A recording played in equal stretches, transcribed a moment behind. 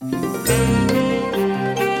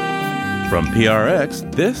From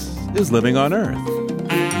PRX, this is Living on Earth.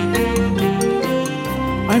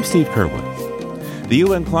 I'm Steve Curwood. The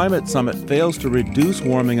UN Climate Summit fails to reduce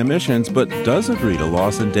warming emissions, but does agree to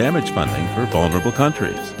loss and damage funding for vulnerable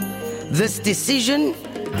countries. This decision,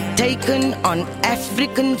 taken on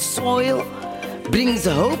African soil, brings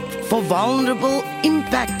hope for vulnerable,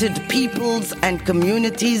 impacted peoples and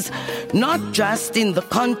communities, not just in the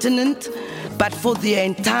continent, but for the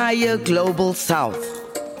entire global south.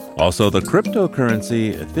 Also, the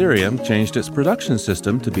cryptocurrency Ethereum changed its production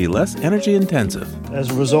system to be less energy intensive.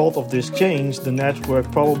 As a result of this change, the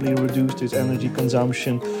network probably reduced its energy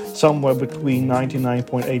consumption somewhere between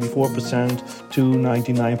 99.84% to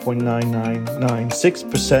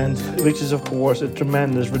 99.9996%, which is, of course, a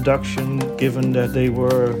tremendous reduction given that they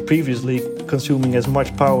were previously consuming as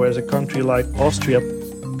much power as a country like Austria.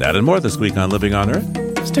 That and more this week on Living on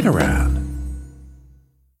Earth. Stick around.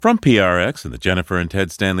 From PRX and the Jennifer and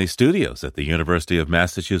Ted Stanley studios at the University of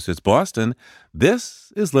Massachusetts, Boston,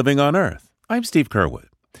 this is Living on Earth. I'm Steve Curwood.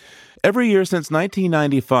 Every year since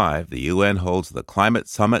 1995, the UN holds the Climate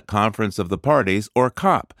Summit Conference of the Parties, or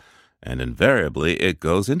COP, and invariably it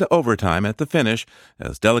goes into overtime at the finish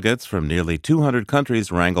as delegates from nearly 200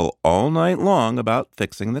 countries wrangle all night long about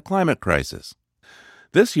fixing the climate crisis.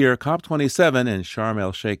 This year, COP27 in Sharm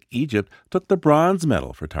el-Sheikh, Egypt, took the bronze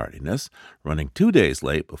medal for tardiness, running 2 days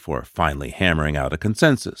late before finally hammering out a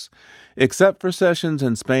consensus. Except for sessions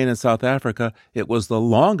in Spain and South Africa, it was the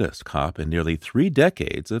longest COP in nearly 3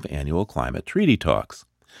 decades of annual climate treaty talks.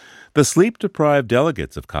 The sleep-deprived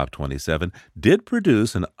delegates of COP27 did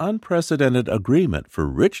produce an unprecedented agreement for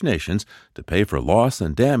rich nations to pay for loss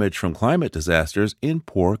and damage from climate disasters in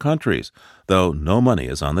poor countries, though no money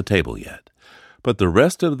is on the table yet. But the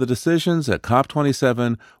rest of the decisions at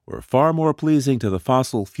COP27 were far more pleasing to the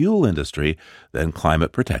fossil fuel industry than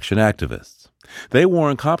climate protection activists. They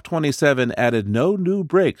warn COP27 added no new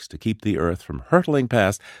brakes to keep the Earth from hurtling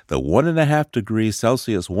past the 1.5 degrees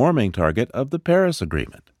Celsius warming target of the Paris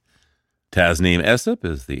Agreement. Tasneem Essop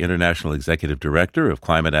is the International Executive Director of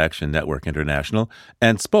Climate Action Network International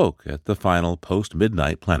and spoke at the final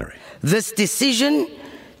post-midnight plenary. This decision,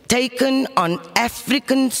 taken on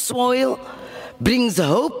African soil, brings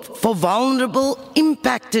hope for vulnerable,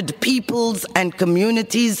 impacted peoples and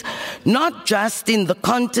communities, not just in the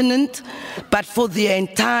continent, but for the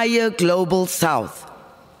entire global south.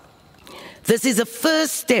 This is a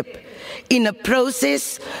first step in a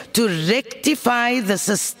process to rectify the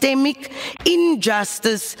systemic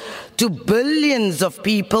injustice to billions of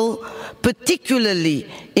people, particularly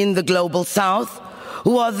in the global south,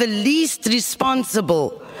 who are the least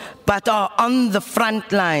responsible but are on the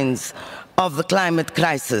front lines of the climate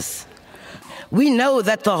crisis. We know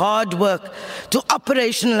that the hard work to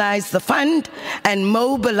operationalize the fund and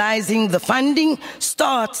mobilizing the funding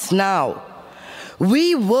starts now.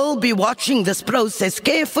 We will be watching this process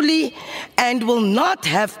carefully and will not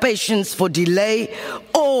have patience for delay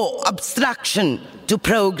or obstruction to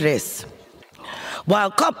progress.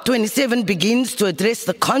 While COP27 begins to address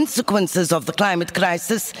the consequences of the climate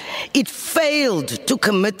crisis, it failed to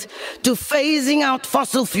commit to phasing out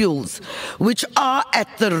fossil fuels, which are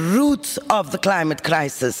at the root of the climate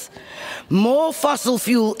crisis. More fossil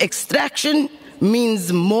fuel extraction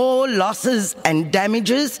means more losses and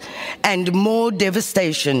damages and more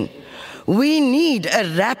devastation. We need a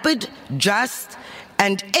rapid, just,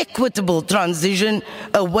 and equitable transition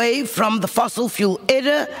away from the fossil fuel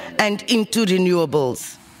era and into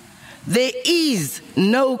renewables. There is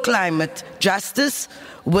no climate justice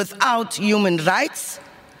without human rights.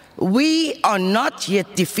 We are not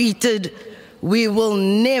yet defeated. We will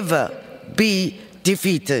never be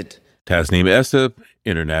defeated. Tasneem Essop,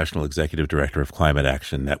 International Executive Director of Climate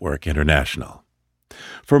Action Network International.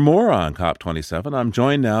 For more on COP27, I'm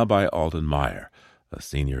joined now by Alden Meyer, a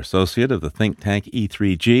senior associate of the think tank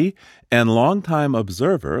E3G and longtime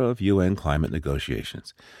observer of UN climate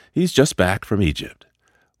negotiations. He's just back from Egypt.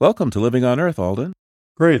 Welcome to Living on Earth, Alden.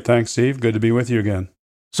 Great, thanks, Steve. Good to be with you again.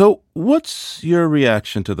 So, what's your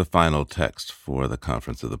reaction to the final text for the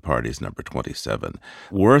Conference of the Parties number 27?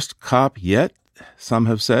 Worst COP yet, some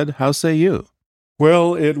have said. How say you?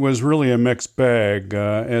 Well, it was really a mixed bag.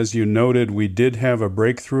 As you noted, we did have a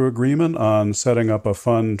breakthrough agreement on setting up a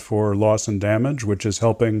fund for loss and damage, which is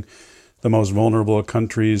helping the most vulnerable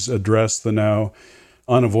countries address the now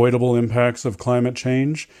unavoidable impacts of climate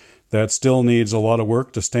change. That still needs a lot of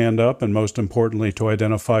work to stand up and, most importantly, to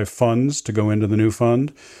identify funds to go into the new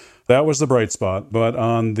fund. That was the bright spot. But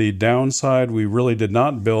on the downside, we really did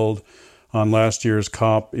not build on last year's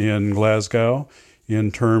COP in Glasgow in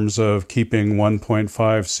terms of keeping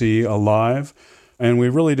 1.5C alive. And we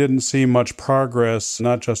really didn't see much progress,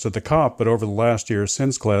 not just at the COP, but over the last year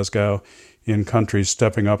since Glasgow, in countries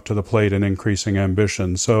stepping up to the plate and increasing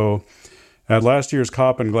ambition. So at last year's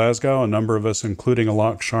COP in Glasgow, a number of us, including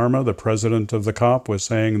Alok Sharma, the president of the COP, was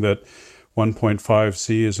saying that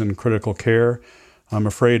 1.5C is in critical care. I'm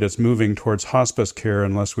afraid it's moving towards hospice care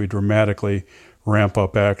unless we dramatically ramp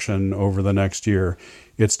up action over the next year.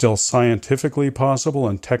 It's still scientifically possible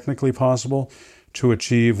and technically possible to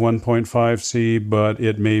achieve 1.5C, but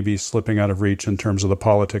it may be slipping out of reach in terms of the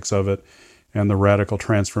politics of it and the radical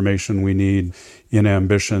transformation we need in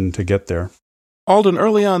ambition to get there. Alden,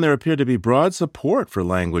 early on there appeared to be broad support for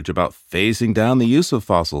language about phasing down the use of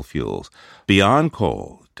fossil fuels beyond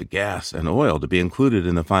coal to gas and oil to be included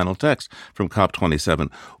in the final text from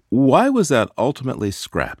COP27. Why was that ultimately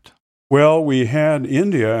scrapped? Well, we had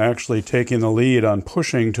India actually taking the lead on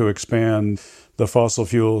pushing to expand the fossil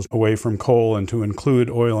fuels away from coal and to include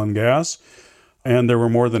oil and gas. And there were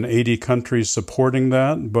more than 80 countries supporting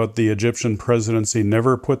that, but the Egyptian presidency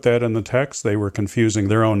never put that in the text. They were confusing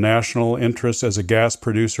their own national interests as a gas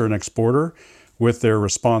producer and exporter with their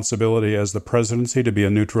responsibility as the presidency to be a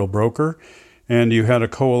neutral broker. And you had a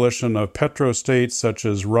coalition of petrostates such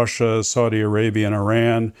as Russia, Saudi Arabia, and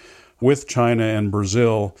Iran, with China and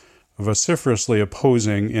Brazil, vociferously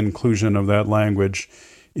opposing inclusion of that language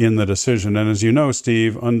in the decision. And as you know,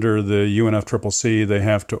 Steve, under the UNFCCC, they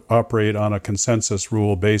have to operate on a consensus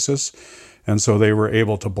rule basis. And so they were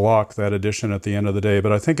able to block that addition at the end of the day.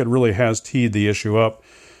 But I think it really has teed the issue up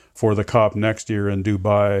for the COP next year in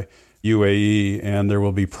Dubai, UAE, and there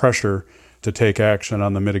will be pressure to take action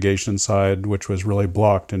on the mitigation side, which was really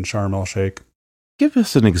blocked in Sharm el-Sheikh. Give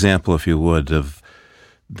us an example, if you would, of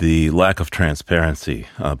the lack of transparency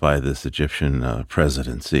by this Egyptian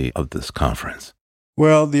presidency of this conference.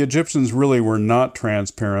 Well, the Egyptians really were not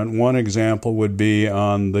transparent. One example would be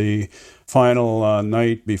on the final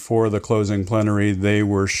night before the closing plenary, they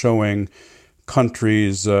were showing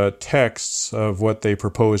countries texts of what they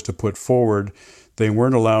proposed to put forward. They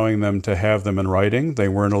weren't allowing them to have them in writing. They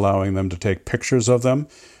weren't allowing them to take pictures of them.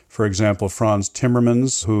 For example, Franz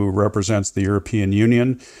Timmermans, who represents the European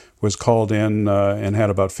Union, was called in and had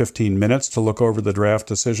about 15 minutes to look over the draft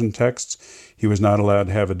decision texts. He was not allowed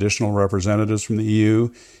to have additional representatives from the EU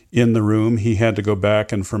in the room. He had to go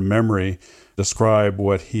back and from memory describe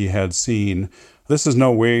what he had seen. This is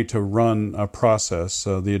no way to run a process.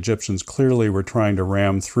 The Egyptians clearly were trying to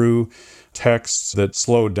ram through texts that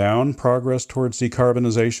slowed down progress towards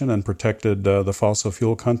decarbonization and protected the fossil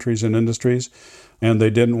fuel countries and industries. And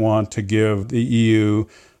they didn't want to give the EU,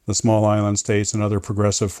 the small island states, and other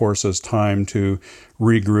progressive forces time to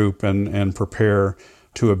regroup and prepare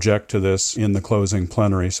to object to this in the closing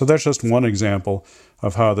plenary. So that's just one example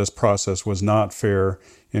of how this process was not fair,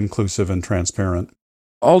 inclusive, and transparent.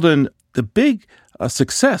 Alden, the big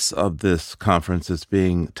success of this conference that's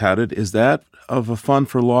being touted is that of a fund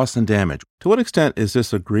for loss and damage. To what extent is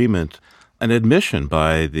this agreement an admission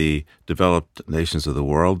by the developed nations of the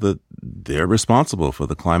world that they're responsible for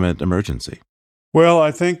the climate emergency? Well,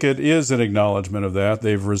 I think it is an acknowledgement of that.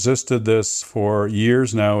 They've resisted this for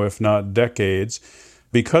years now, if not decades,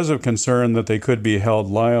 because of concern that they could be held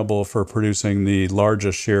liable for producing the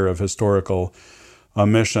largest share of historical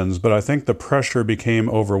emissions. But I think the pressure became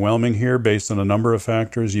overwhelming here based on a number of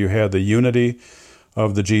factors. You had the unity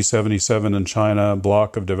of the G77 and China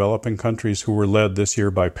bloc of developing countries who were led this year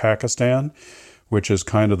by Pakistan, which is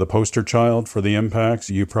kind of the poster child for the impacts.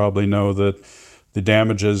 You probably know that the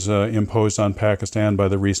damages imposed on Pakistan by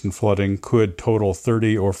the recent flooding could total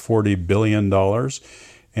 $30 or $40 billion.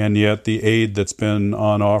 And yet the aid that's been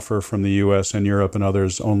on offer from the U.S. and Europe and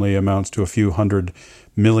others only amounts to a few $100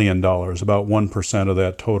 million, about 1% of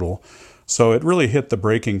that total. So it really hit the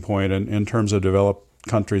breaking point in terms of developed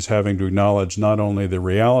countries having to acknowledge not only the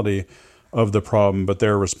reality of the problem, but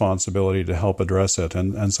their responsibility to help address it.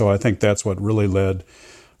 And so I think that's what really led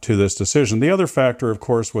to this decision. The other factor, of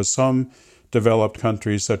course, was some developed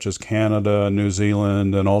countries such as Canada, New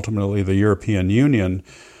Zealand, and ultimately the European Union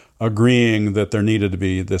agreeing that there needed to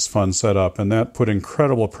be this fund set up. And that put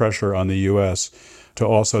incredible pressure on the U.S. to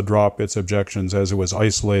also drop its objections as it was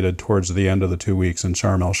isolated towards the end of the 2 weeks in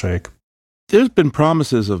Sharm el-Sheikh. There's been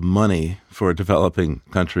promises of money for developing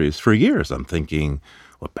countries for years. I'm thinking,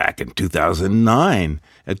 back in 2009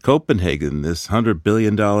 at Copenhagen, this $100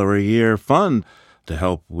 billion a year fund to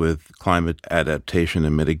help with climate adaptation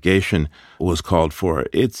and mitigation was called for.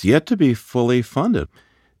 It's yet to be fully funded.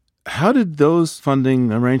 How did those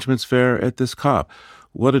funding arrangements fare at this COP?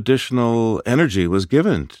 What additional energy was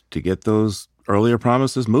given to get those earlier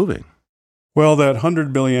promises moving? Well, that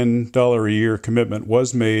 $100 billion a year commitment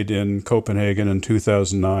was made in Copenhagen in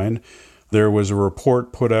 2009. There was a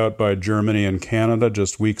report put out by Germany and Canada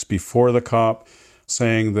just weeks before the COP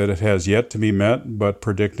saying that it has yet to be met, but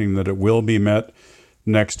predicting that it will be met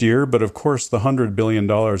next year. But of course, the $100 billion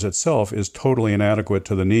itself is totally inadequate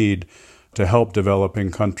to the need to help developing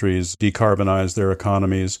countries decarbonize their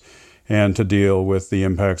economies and to deal with the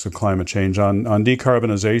impacts of climate change. On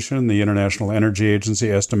decarbonization, the International Energy Agency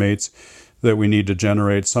estimates that we need to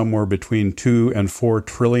generate somewhere between $2 and $4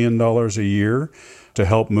 trillion a year to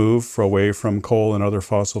help move away from coal and other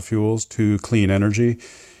fossil fuels to clean energy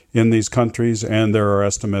in these countries. And there are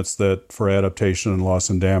estimates that for adaptation and loss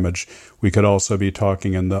and damage, we could also be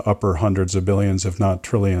talking in the upper hundreds of billions, if not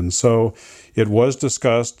trillions. So it was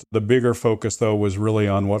discussed. The bigger focus, though, was really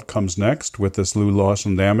on what comes next with this new loss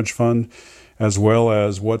and damage fund, as well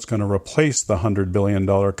as what's going to replace the $100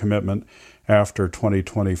 billion commitment after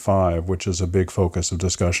 2025, which is a big focus of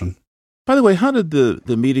discussion. By the way, how did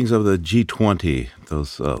the meetings of the G20,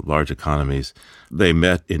 those large economies, they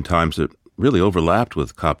met in times that really overlapped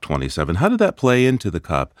with COP27. How did that play into the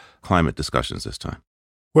COP climate discussions this time?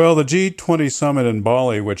 Well, the G20 summit in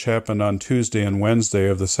Bali, which happened on Tuesday and Wednesday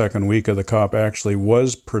of the second week of the COP, actually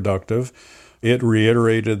was productive. It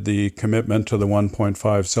reiterated the commitment to the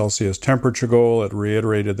 1.5 Celsius temperature goal. It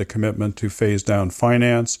reiterated the commitment to phase down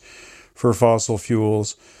finance for fossil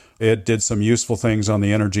fuels. It did some useful things on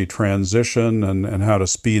the energy transition and how to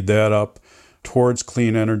speed that up towards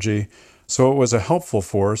clean energy. So it was a helpful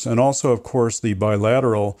force. And also, of course, the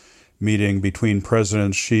bilateral meeting between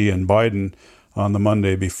Presidents Xi and Biden on the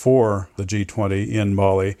Monday before the G20 in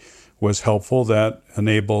Bali was helpful. That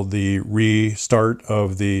enabled the restart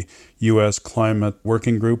of the U.S. climate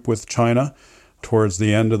working group with China. Towards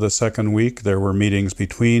the end of the second week, there were meetings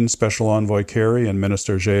between Special Envoy Kerry and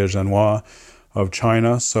Minister Jie Zhenhua of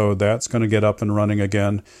China. So that's going to get up and running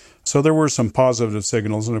again. So there were some positive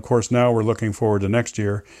signals. And of course, now we're looking forward to next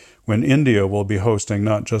year when India will be hosting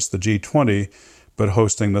not just the G20, but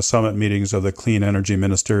hosting the summit meetings of the Clean Energy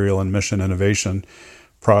Ministerial and Mission Innovation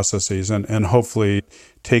processes, and hopefully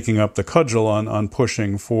taking up the cudgel on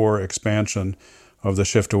pushing for expansion of the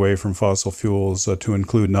shift away from fossil fuels to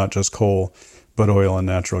include not just coal, but oil and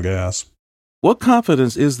natural gas. What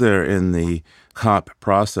confidence is there in the COP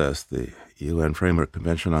process, the UN Framework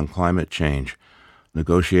Convention on Climate Change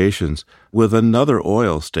negotiations, with another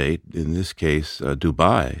oil state, in this case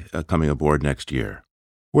Dubai, coming aboard next year?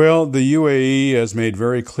 Well, the UAE has made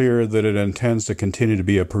very clear that it intends to continue to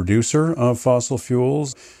be a producer of fossil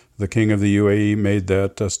fuels. The King of the UAE made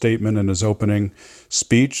that statement in his opening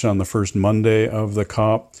speech on the first Monday of the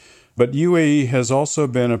COP. But UAE has also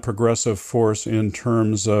been a progressive force in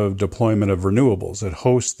terms of deployment of renewables. It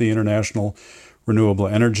hosts the International Renewable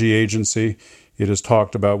Energy Agency. It has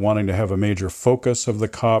talked about wanting to have a major focus of the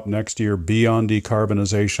COP next year beyond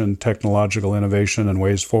decarbonization, technological innovation, and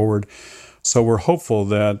ways forward. So we're hopeful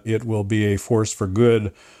that it will be a force for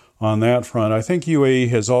good on that front. I think UAE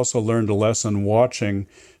has also learned a lesson watching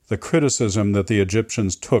the criticism that the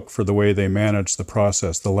Egyptians took for the way they managed the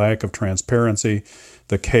process, the lack of transparency,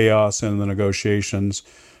 the chaos in the negotiations,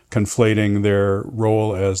 conflating their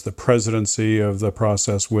role as the presidency of the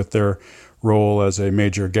process with their role as a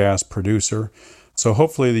major gas producer. So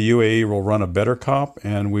hopefully the UAE will run a better COP,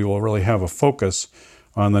 and we will really have a focus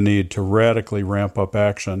on the need to radically ramp up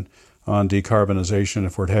action on decarbonization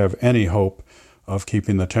if we're to have any hope of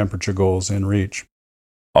keeping the temperature goals in reach.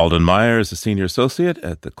 Alden Meyer is a senior associate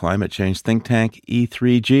at the climate change think tank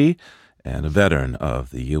E3G and a veteran of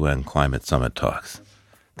the UN Climate Summit talks.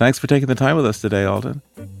 Thanks for taking the time with us today, Alden.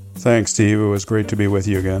 Thanks, Steve. It was great to be with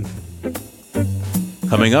you again.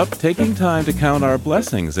 Coming up, taking time to count our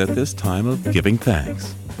blessings at this time of giving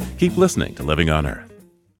thanks. Keep listening to Living on Earth.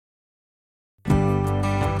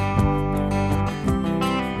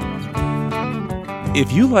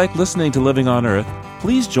 If you like listening to Living on Earth,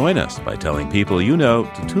 please join us by telling people you know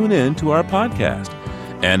to tune in to our podcast.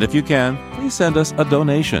 And if you can, please send us a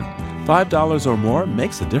donation. $5 or more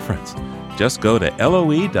makes a difference. Just go to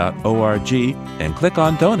loe.org and click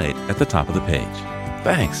on Donate at the top of the page.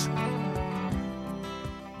 Thanks.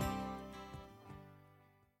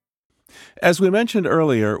 As we mentioned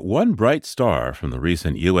earlier, one bright star from the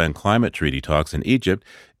recent UN climate treaty talks in Egypt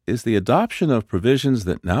is the adoption of provisions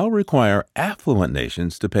that now require affluent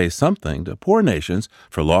nations to pay something to poor nations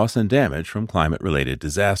for loss and damage from climate-related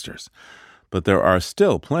disasters. But there are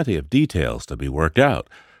still plenty of details to be worked out.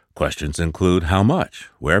 Questions include how much,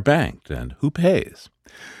 where banked, and who pays.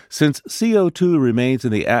 Since CO2 remains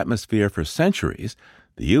in the atmosphere for centuries,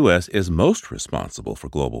 the U.S. is most responsible for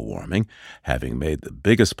global warming, having made the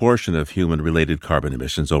biggest portion of human-related carbon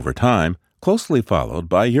emissions over time, closely followed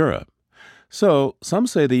by Europe. So some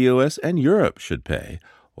say the U.S. and Europe should pay,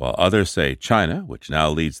 while others say China, which now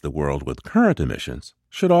leads the world with current emissions,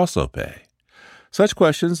 should also pay. Such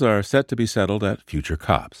questions are set to be settled at future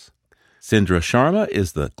COPs. Sindra Sharma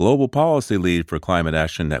is the Global Policy Lead for Climate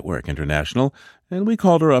Action Network International, and we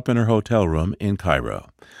called her up in her hotel room in Cairo.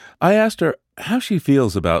 I asked her how she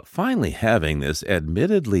feels about finally having this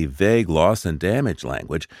admittedly vague loss and damage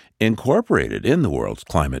language incorporated in the world's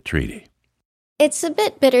climate treaty. It's a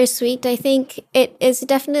bit bittersweet. I think it is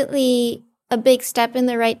definitely a big step in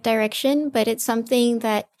the right direction, but it's something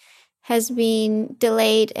that has been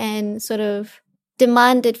delayed and sort of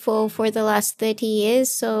demanded for the last 30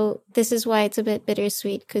 years. So this is why it's a bit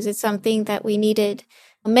bittersweet, because it's something that we needed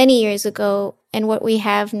many years ago. And what we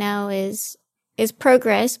have now is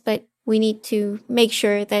progress, but we need to make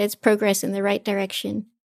sure that it's progress in the right direction.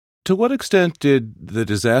 To what extent did the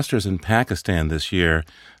disasters in Pakistan this year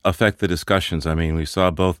affect the discussions? I mean, we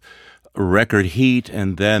saw both record heat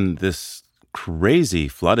and then this crazy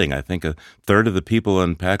flooding. I think a third of the people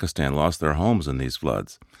in Pakistan lost their homes in these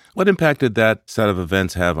floods. What impact did that set of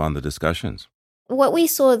events have on the discussions? What we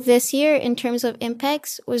saw this year in terms of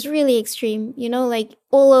impacts was really extreme, like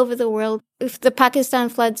all over the world. If the Pakistan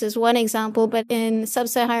floods is one example, but in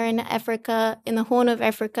sub-Saharan Africa, in the Horn of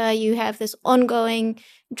Africa, you have this ongoing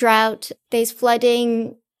drought. There's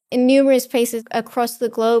flooding in numerous places across the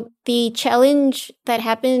globe. The challenge that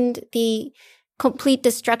happened, the complete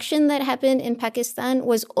destruction that happened in Pakistan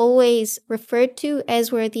was always referred to,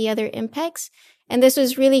 as were the other impacts. And this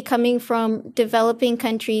was really coming from developing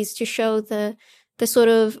countries to show the sort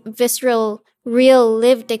of visceral, real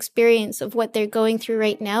lived experience of what they're going through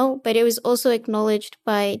right now. But it was also acknowledged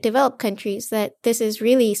by developed countries that this is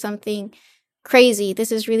really something crazy.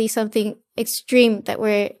 This is really something extreme that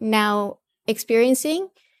we're now experiencing.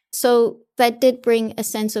 So that did bring a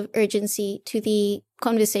sense of urgency to the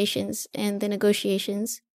conversations and the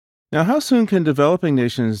negotiations. Now, how soon can developing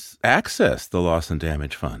nations access the Loss and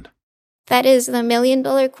Damage Fund? That is the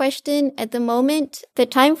million-dollar question. At the moment, the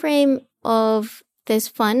time frame of this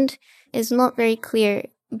fund is not very clear.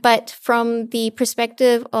 But from the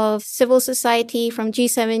perspective of civil society, from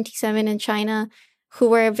G77 in China, who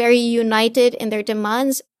were very united in their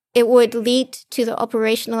demands, it would lead to the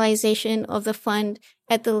operationalization of the fund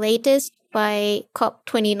at the latest by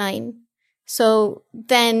COP29. So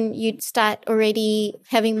then you'd start already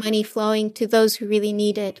having money flowing to those who really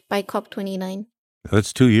need it by COP29.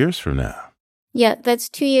 That's 2 years from now. Yeah, that's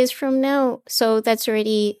 2 years from now. So that's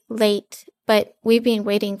already late. But we've been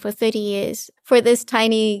waiting for 30 years for this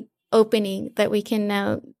tiny opening that we can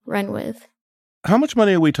now run with. How much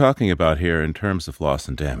money are we talking about here in terms of loss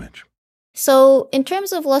and damage? So in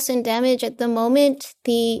terms of loss and damage at the moment,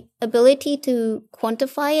 the ability to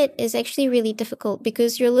quantify it is actually really difficult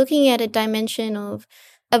because you're looking at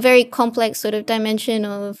a very complex sort of dimension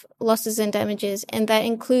of losses and damages. And that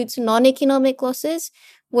includes non-economic losses,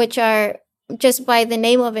 which are, just by the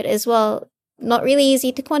name of it as well, not really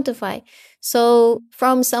easy to quantify. So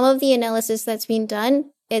from some of the analysis that's been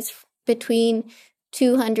done, it's between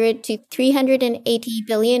 200 to 380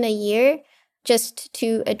 billion a year just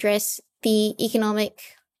to address the economic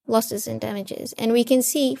losses and damages. And we can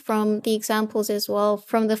see from the examples as well,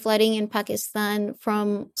 from the flooding in Pakistan,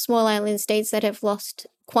 from small island states that have lost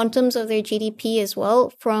quantums of their GDP as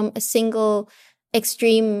well, from a single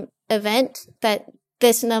extreme event, that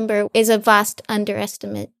this number is a vast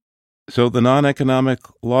underestimate. So the non-economic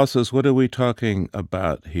losses, what are we talking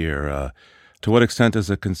about here? To what extent does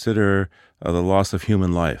it consider the loss of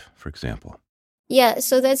human life, for example? Yeah,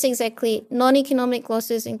 so that's exactly. Non-economic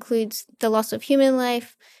losses includes the loss of human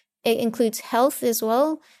life. It includes health as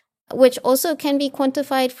well, which also can be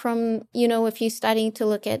quantified from, if you're starting to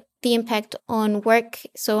look at the impact on work,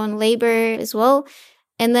 so on labor as well.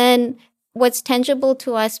 And then what's tangible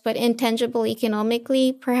to us, but intangible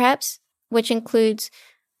economically, perhaps, which includes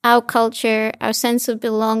our culture, our sense of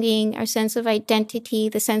belonging, our sense of identity,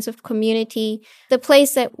 the sense of community, the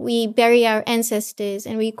place that we bury our ancestors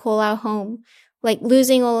and we call our home. Like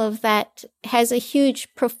losing all of that has a huge,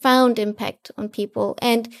 profound impact on people.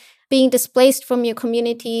 And being displaced from your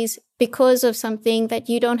communities because of something that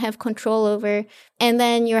you don't have control over. And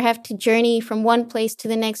then you have to journey from one place to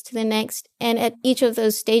the next. And at each of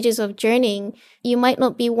those stages of journeying, you might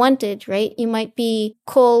not be wanted, right? You might be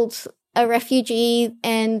called a refugee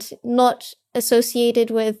and not associated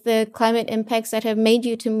with the climate impacts that have made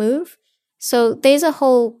you to move. So there's a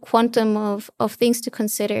whole quantum of things to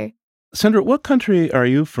consider. Sandra, what country are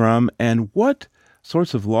you from, and what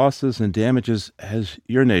sorts of losses and damages has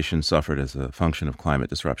your nation suffered as a function of climate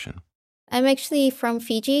disruption? I'm actually from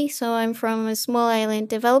Fiji, so I'm from a small island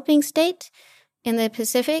developing state in the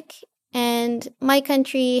Pacific, and my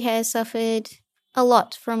country has suffered a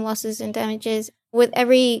lot from losses and damages. With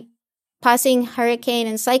every passing hurricane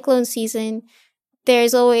and cyclone season,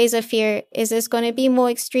 there's always a fear. Is this going to be more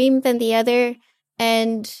extreme than the other?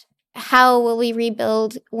 And how will we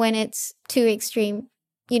rebuild when it's too extreme?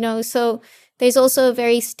 So there's also a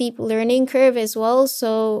very steep learning curve as well.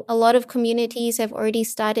 So a lot of communities have already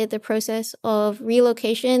started the process of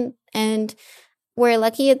relocation. And we're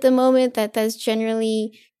lucky at the moment that that's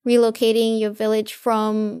generally relocating your village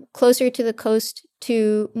from closer to the coast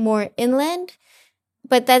to more inland.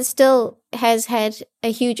 But that still has had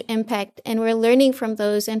a huge impact. And we're learning from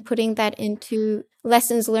those and putting that into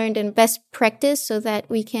lessons learned and best practice so that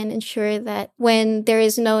we can ensure that when there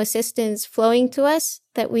is no assistance flowing to us,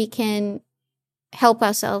 that we can help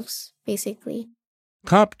ourselves, basically.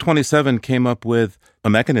 COP27 came up with a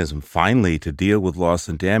mechanism, finally, to deal with loss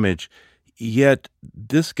and damage. Yet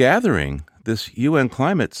this gathering, this UN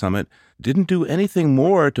Climate Summit, didn't do anything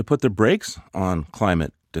more to put the brakes on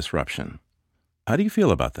climate disruption. How do you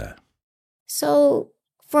feel about that? So,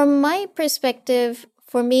 from my perspective,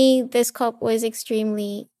 for me, this COP was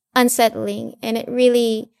extremely unsettling, and it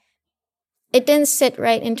didn't sit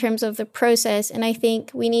right in terms of the process. And I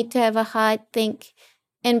think we need to have a hard think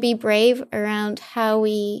and be brave around how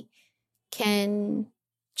we can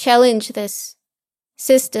challenge this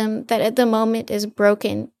system that at the moment is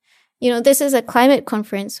broken. This is a climate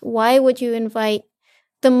conference. Why would you invite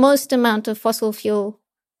the most amount of fossil fuel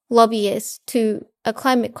lobbyists to a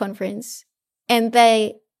climate conference and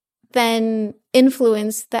they then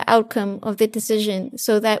influence the outcome of the decision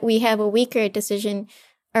so that we have a weaker decision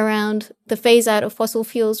around the phase out of fossil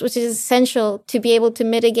fuels, which is essential to be able to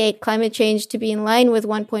mitigate climate change, to be in line with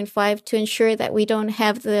 1.5, to ensure that we don't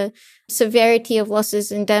have the severity of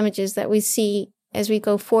losses and damages that we see as we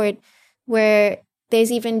go forward, where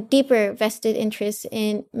there's even deeper vested interest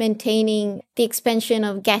in maintaining the expansion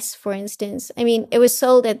of gas, for instance. I mean, it was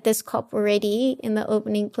sold at this COP already in the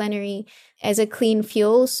opening plenary as a clean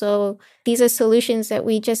fuel. So these are solutions that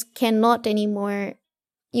we just cannot anymore,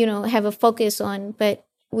 have a focus on. But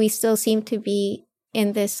we still seem to be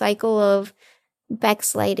in this cycle of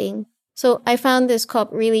backsliding. So I found this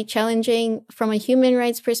COP really challenging from a human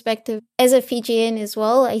rights perspective. As a Fijian as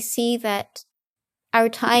well, I see that our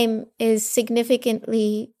time is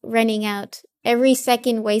significantly running out. Every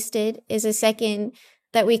second wasted is a second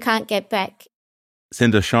that we can't get back.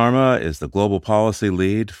 Cinda Sharma is the Global Policy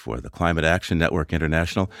Lead for the Climate Action Network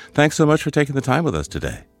International. Thanks so much for taking the time with us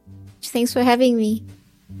today. Thanks for having me.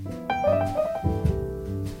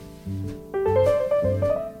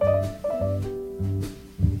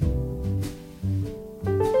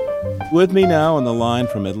 With me now on the line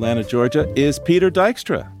from Atlanta, Georgia, is Peter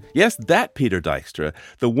Dykstra. Yes, that Peter Dykstra,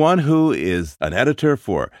 the one who is an editor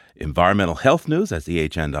for Environmental Health News at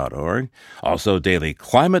thehn.org, also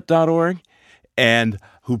dailyclimate.org, and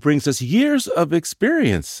who brings us years of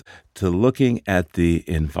experience to looking at the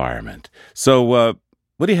environment. So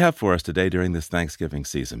what do you have for us today during this Thanksgiving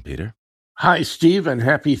season, Peter? Hi, Steve, and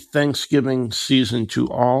happy Thanksgiving season to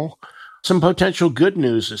all. Some potential good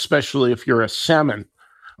news, especially if you're a salmon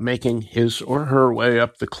making his or her way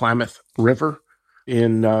up the Klamath River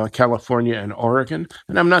in California and Oregon.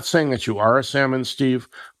 And I'm not saying that you are a salmon, Steve,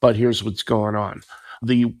 but here's what's going on.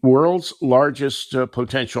 The world's largest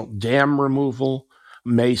potential dam removal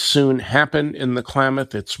may soon happen in the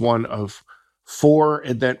Klamath. It's one of 4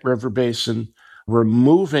 in that river basin.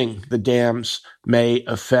 Removing the dams may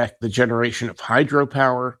affect the generation of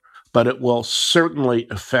hydropower, but it will certainly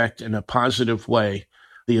affect in a positive way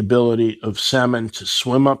the ability of salmon to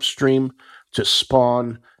swim upstream, to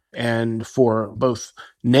spawn, and for both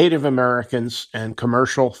Native Americans and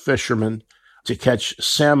commercial fishermen to catch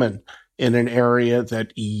salmon in an area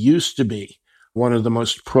that used to be one of the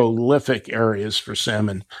most prolific areas for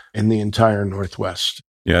salmon in the entire Northwest.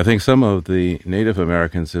 Yeah, I think some of the Native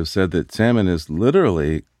Americans have said that salmon is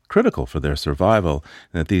literally critical for their survival,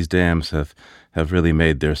 and that these dams have really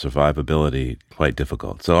made their survivability quite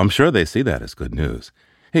difficult. So I'm sure they see that as good news.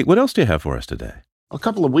 Hey, what else do you have for us today? A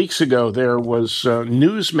couple of weeks ago, there was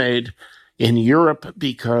news made in Europe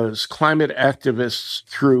because climate activists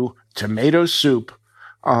threw tomato soup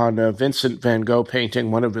on a Vincent van Gogh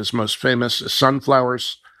painting, one of his most famous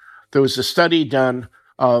sunflowers. There was a study done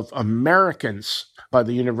of Americans by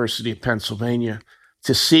the University of Pennsylvania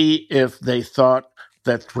to see if they thought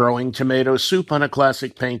that throwing tomato soup on a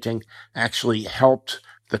classic painting actually helped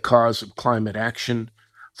the cause of climate action.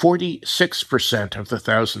 46% of the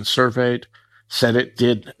 1,000 surveyed said it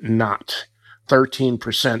did not.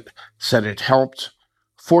 13% said it helped.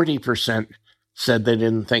 40% said they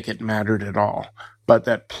didn't think it mattered at all. But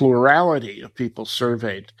that plurality of people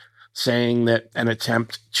surveyed saying that an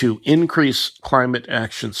attempt to increase climate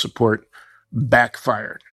action support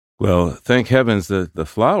backfired. Well, thank heavens that the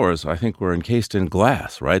flowers, I think, were encased in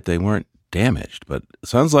glass, right? They weren't damaged. But it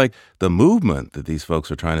sounds like the movement that these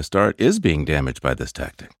folks are trying to start is being damaged by this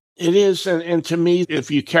tactic. It is, and to me,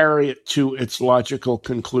 if you carry it to its logical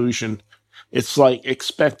conclusion, it's like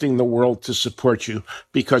expecting the world to support you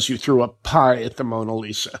because you threw a pie at the Mona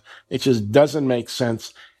Lisa. It just doesn't make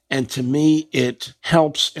sense. And to me, it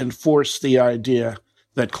helps enforce the idea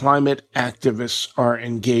that climate activists are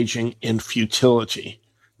engaging in futility.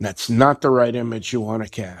 And that's not the right image you want to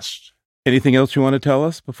cast. Anything else you want to tell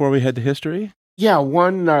us before we head to history? Yeah,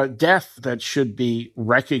 one death that should be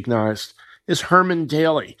recognized is Herman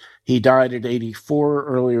Daly. He died at 84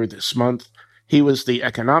 earlier this month. He was the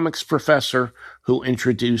economics professor who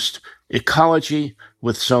introduced ecology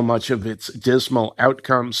with so much of its dismal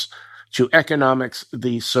outcomes to economics,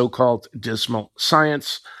 the so-called dismal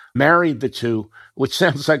science, married the two, which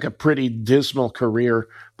sounds like a pretty dismal career,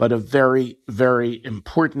 but a very, very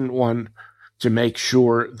important one to make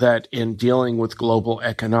sure that in dealing with global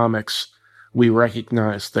economics, we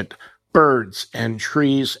recognize that birds and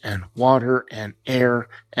trees and water and air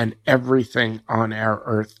and everything on our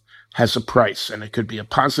earth has a price, and it could be a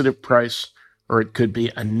positive price or it could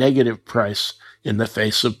be a negative price in the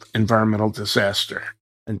face of environmental disaster.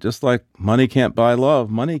 And just like money can't buy love,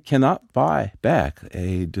 money cannot buy back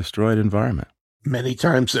a destroyed environment. Many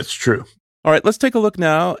times that's true. All right, let's take a look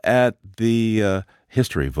now at the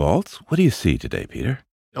History Vault. What do you see today, Peter?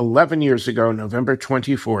 11 years ago, November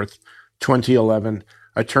 24th, 2011,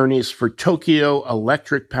 attorneys for Tokyo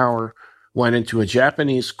Electric Power went into a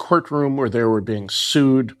Japanese courtroom where they were being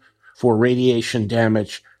sued for radiation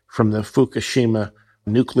damage from the Fukushima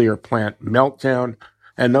nuclear plant meltdown.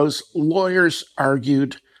 And those lawyers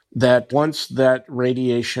argued that once that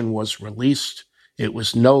radiation was released, it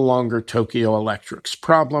was no longer Tokyo Electric's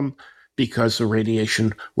problem because the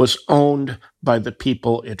radiation was owned by the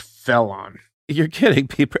people it fell on. You're kidding,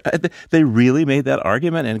 people. They really made that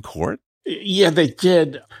argument in court? Yeah, they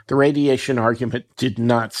did. The radiation argument did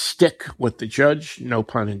not stick with the judge, no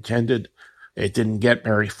pun intended. It didn't get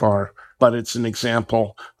very far, but it's an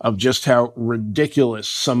example of just how ridiculous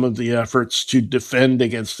some of the efforts to defend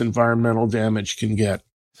against environmental damage can get.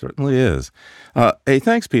 Certainly is. Hey,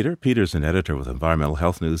 thanks, Peter. Peter's an editor with Environmental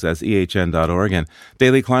Health News at ehn.org and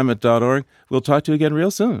dailyclimate.org. We'll talk to you again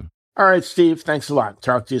real soon. All right, Steve. Thanks a lot.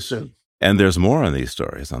 Talk to you soon. And there's more on these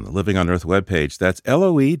stories on the Living on Earth webpage. That's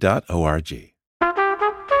LOE.org.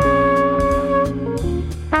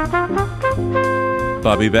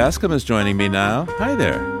 Bobby Bascom is joining me now. Hi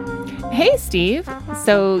there. Hey, Steve.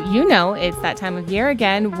 So, it's that time of year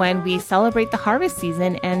again when we celebrate the harvest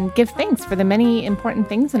season and give thanks for the many important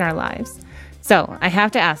things in our lives. So, I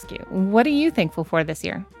have to ask you, what are you thankful for this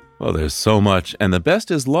year? Well, there's so much, and the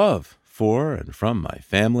best is love for and from my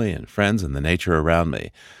family and friends and the nature around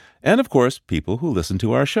me. And, of course, people who listen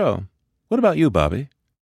to our show. What about you, Bobby?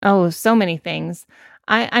 Oh, so many things.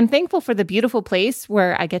 I'm thankful for the beautiful place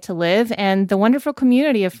where I get to live and the wonderful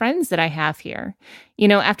community of friends that I have here.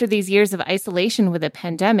 After these years of isolation with a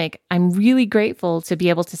pandemic, I'm really grateful to be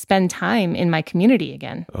able to spend time in my community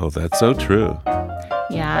again. Oh, that's so true.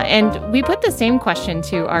 Yeah, and we put the same question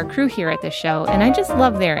to our crew here at the show, and I just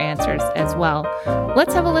love their answers as well.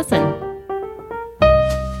 Let's have a listen.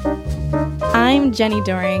 I'm Jenny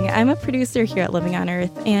Doring. I'm a producer here at Living on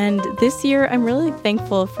Earth, and this year I'm really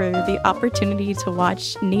thankful for the opportunity to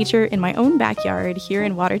watch nature in my own backyard here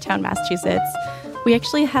in Watertown, Massachusetts. We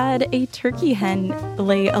actually had a turkey hen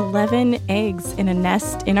lay 11 eggs in a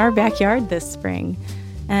nest in our backyard this spring,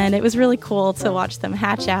 and it was really cool to watch them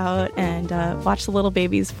hatch out and watch the little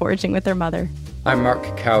babies foraging with their mother. I'm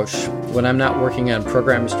Mark Couch. When I'm not working on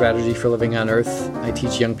program strategy for Living on Earth, I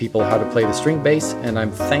teach young people how to play the string bass, and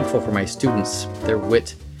I'm thankful for my students, their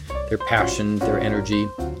wit, their passion, their energy.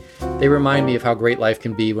 They remind me of how great life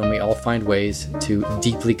can be when we all find ways to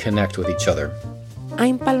deeply connect with each other.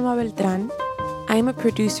 I'm Palma Beltran. I'm a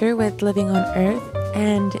producer with Living on Earth,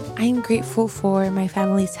 and I'm grateful for my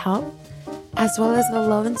family's help, as well as the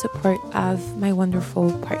love and support of my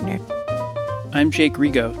wonderful partner. I'm Jake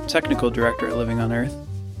Rigo, Technical Director at Living on Earth.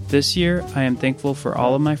 This year, I am thankful for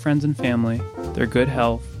all of my friends and family, their good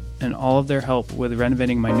health, and all of their help with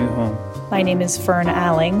renovating my new home. My name is Fern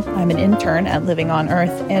Alling. I'm an intern at Living on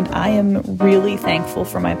Earth, and I am really thankful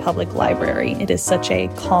for my public library. It is such a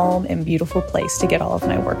calm and beautiful place to get all of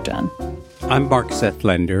my work done. I'm Mark Seth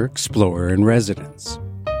Lender, Explorer in Residence.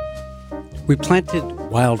 We planted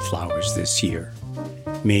wildflowers this year.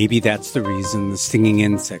 Maybe that's the reason the stinging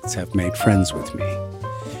insects have made friends with me.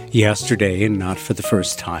 Yesterday, and not for the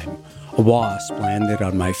first time, A wasp landed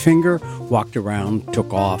on my finger, walked around,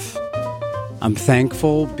 took off. I'm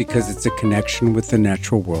thankful because it's a connection with the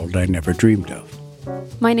natural world I never dreamed of.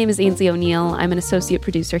 My name is Ainsley O'Neill. I'm an associate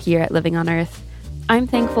producer here at Living on Earth. I'm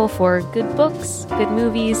thankful for good books, good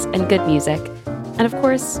movies, and good music. And of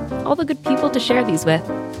course, all the good people to share these with.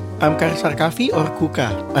 I'm Kaisar Kafi or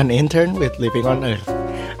Kuka, an intern with Living on Earth.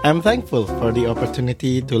 I'm thankful for the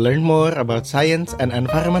opportunity to learn more about science and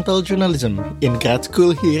environmental journalism in grad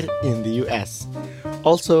school here in the US.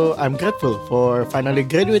 Also, I'm grateful for finally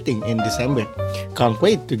graduating in December. Can't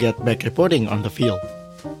wait to get back reporting on the field.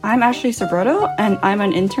 I'm Ashley Sobroto, and I'm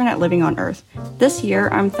an intern at Living on Earth. This year,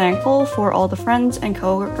 I'm thankful for all the friends and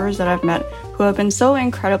coworkers that I've met who have been so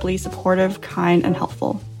incredibly supportive, kind, and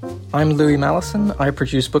helpful. I'm Louis Mallison. I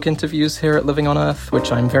produce book interviews here at Living on Earth,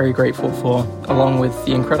 which I'm very grateful for, along with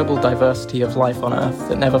the incredible diversity of life on Earth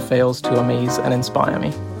that never fails to amaze and inspire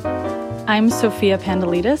me. I'm Sophia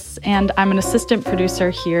Pandalidis, and I'm an assistant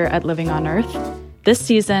producer here at Living on Earth. This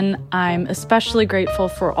season, I'm especially grateful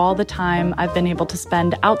for all the time I've been able to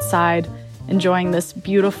spend outside enjoying this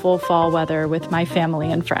beautiful fall weather with my family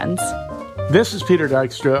and friends. This is Peter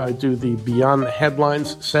Dykstra. I do the Beyond the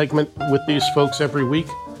Headlines segment with these folks every week.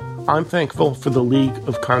 I'm thankful for the League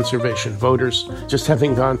of Conservation Voters, just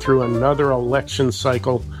having gone through another election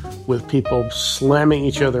cycle with people slamming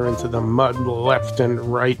each other into the mud left and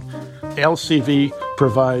right. LCV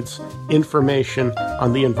provides information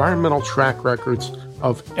on the environmental track records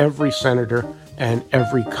of every senator and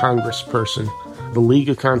every congressperson. The League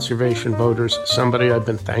of Conservation Voters, somebody I've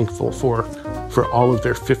been thankful for all of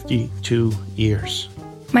their 52 years.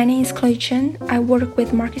 My name is Chloe Chen. I work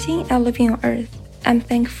with marketing at Living on Earth. I'm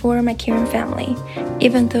thankful for my caring family.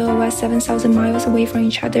 Even though we're 7,000 miles away from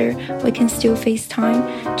each other, we can still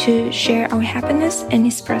FaceTime to share our happiness and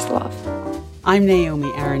express love. I'm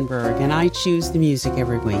Naomi Arenberg, and I choose the music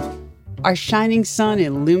every week. Our shining sun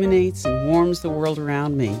illuminates and warms the world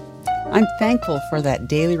around me. I'm thankful for that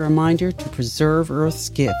daily reminder to preserve Earth's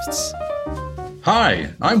gifts.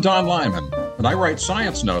 Hi, I'm Don Lyman, and I write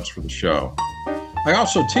science notes for the show. I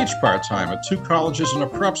also teach part-time at 2 colleges and a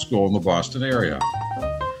prep school in the Boston area.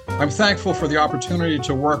 I'm thankful for the opportunity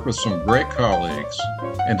to work with some great colleagues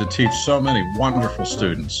and to teach so many wonderful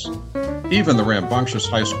students, even the rambunctious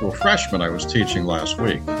high school freshmen I was teaching last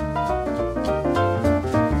week.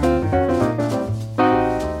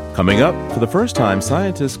 Coming up, for the first time,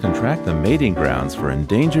 scientists can track the mating grounds for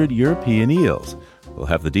endangered European eels. We'll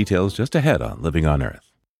have the details just ahead on Living on Earth.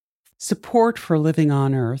 Support for Living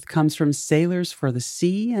on Earth comes from Sailors for the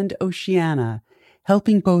Sea and Oceana,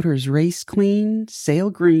 helping boaters race clean, sail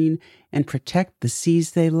green, and protect the seas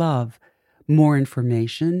they love. More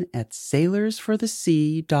information at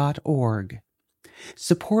sailorsforthesea.org.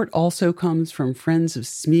 Support also comes from Friends of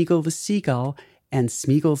Smeagol the Seagull and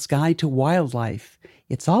Smeagol's Guide to Wildlife.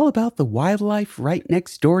 It's all about the wildlife right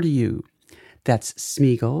next door to you. That's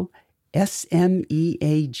Smeagol,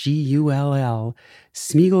 Smeagull,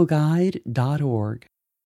 smeagolguide.org.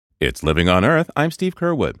 It's Living on Earth. I'm Steve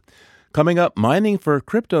Curwood. Coming up, mining for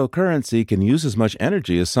cryptocurrency can use as much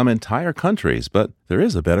energy as some entire countries, but there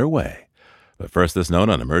is a better way. But first, this note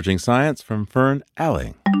on emerging science from Fern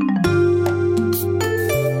Alling.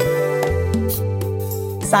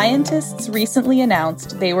 Scientists recently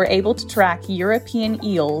announced they were able to track European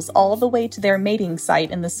eels all the way to their mating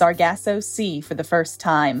site in the Sargasso Sea for the first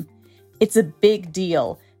time. It's a big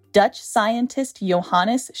deal. Dutch scientist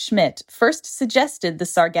Johannes Schmidt first suggested the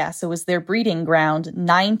Sargasso was their breeding ground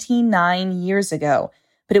 99 years ago,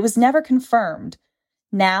 but it was never confirmed.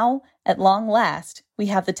 Now, at long last, we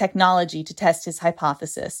have the technology to test his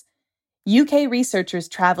hypothesis. UK researchers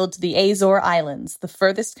traveled to the Azore Islands, the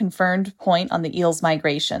furthest confirmed point on the eel's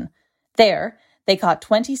migration. There, they caught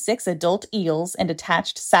 26 adult eels and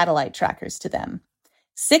attached satellite trackers to them.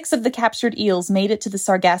 6 of the captured eels made it to the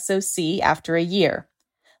Sargasso Sea after a year.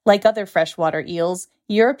 Like other freshwater eels,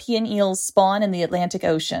 European eels spawn in the Atlantic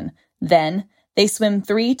Ocean. Then, they swim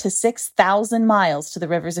 3,000 to 6,000 miles to the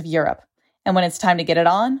rivers of Europe. And when it's time to get it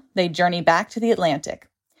on, they journey back to the Atlantic.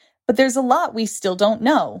 But there's a lot we still don't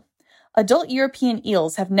know. Adult European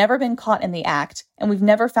eels have never been caught in the act, and we've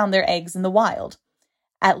never found their eggs in the wild.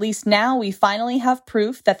 At least now we finally have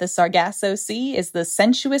proof that the Sargasso Sea is the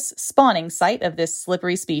sensuous spawning site of this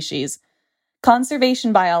slippery species.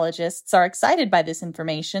 Conservation biologists are excited by this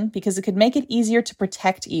information because it could make it easier to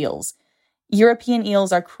protect eels. European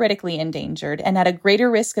eels are critically endangered and at a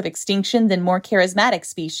greater risk of extinction than more charismatic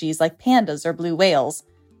species like pandas or blue whales.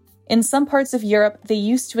 In some parts of Europe, they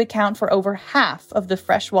used to account for over half of the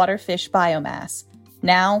freshwater fish biomass.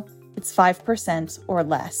 Now, it's 5% or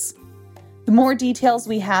less. The more details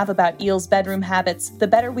we have about eels' bedroom habits, the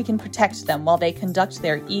better we can protect them while they conduct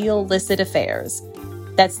their eel-licit affairs.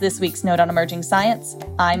 That's this week's Note on Emerging Science.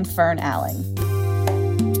 I'm Fern Alling.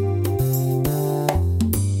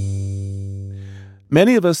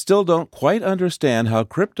 Many of us still don't quite understand how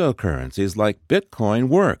cryptocurrencies like Bitcoin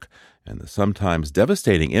work and the sometimes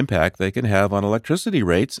devastating impact they can have on electricity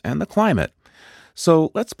rates and the climate. So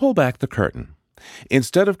let's pull back the curtain.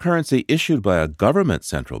 Instead of currency issued by a government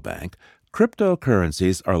central bank,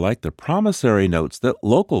 cryptocurrencies are like the promissory notes that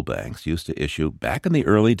local banks used to issue back in the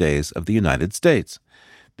early days of the United States.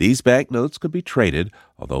 These banknotes could be traded,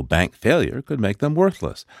 although bank failure could make them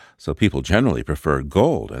worthless, so people generally prefer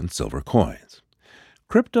gold and silver coins.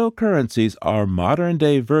 Cryptocurrencies are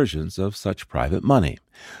modern-day versions of such private money,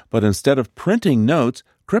 but instead of printing notes,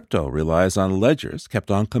 crypto relies on ledgers kept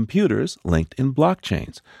on computers linked in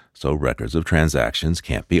blockchains, so records of transactions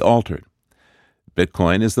can't be altered.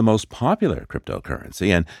 Bitcoin is the most popular cryptocurrency,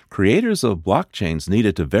 and creators of blockchains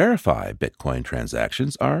needed to verify Bitcoin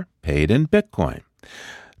transactions are paid in Bitcoin.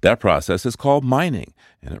 That process is called mining,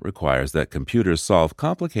 and it requires that computers solve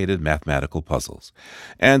complicated mathematical puzzles.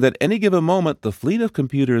 And at any given moment, the fleet of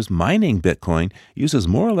computers mining Bitcoin uses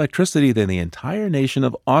more electricity than the entire nation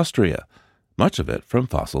of Austria, much of it from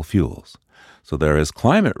fossil fuels. So there is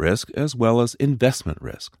climate risk as well as investment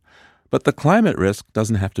risk. But the climate risk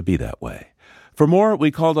doesn't have to be that way. For more,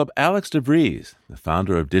 we called up Alex de Vries, the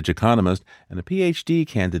founder of Digiconomist and a PhD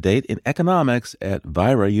candidate in economics at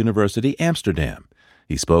Vira University, Amsterdam.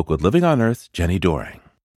 He spoke with Living on Earth's Jenny Doering.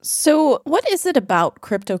 So what is it about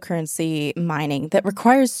cryptocurrency mining that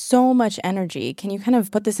requires so much energy? Can you kind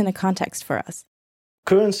of put this into context for us?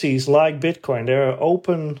 Currencies like Bitcoin, they're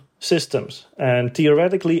open systems, and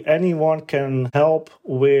theoretically anyone can help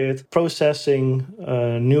with processing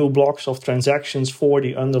new blocks of transactions for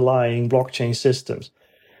the underlying blockchain systems.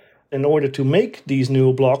 In order to make these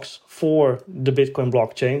new blocks for the Bitcoin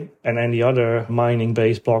blockchain and any other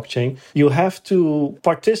mining-based blockchain, you have to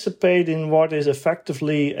participate in what is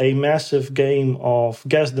effectively a massive game of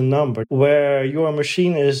guess the number, where your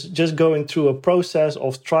machine is just going through a process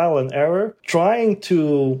of trial and error, trying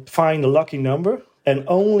to find a lucky number. And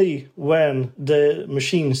only when the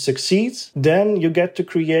machine succeeds, then you get to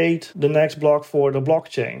create the next block for the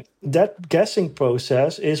blockchain. That guessing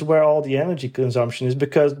process is where all the energy consumption is,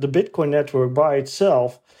 because the Bitcoin network by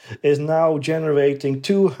itself is now generating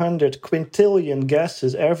 200 quintillion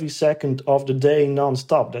guesses every second of the day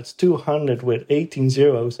nonstop. That's 200 with 18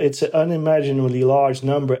 zeros. It's an unimaginably large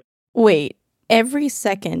number. Wait, every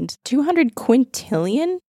second, 200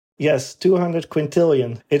 quintillion? Yes, 200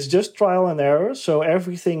 quintillion. It's just trial and error, so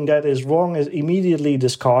everything that is wrong is immediately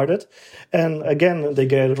discarded. And again, they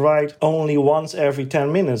get it right only once every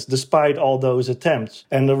 10 minutes, despite all those attempts.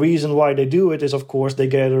 And the reason why they do it is, of course, they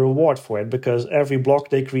get a reward for it, because every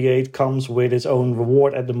block they create comes with its own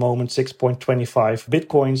reward. At the moment, 6.25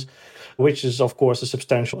 bitcoins, which is, of course, a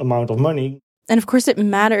substantial amount of money. And of course, it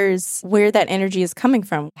matters where that energy is coming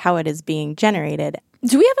from, how it is being generated.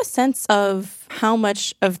 Do we have a sense of how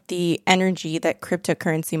much of the energy that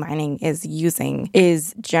cryptocurrency mining is using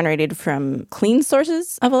is generated from clean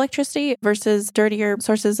sources of electricity versus dirtier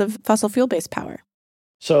sources of fossil fuel-based power?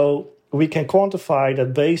 So we can quantify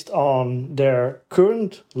that based on their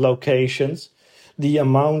current locations, the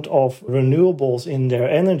amount of renewables in their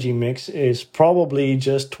energy mix is probably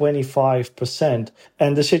just 25%.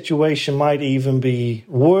 And the situation might even be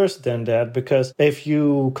worse than that, because if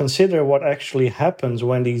you consider what actually happens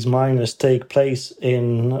when these miners take place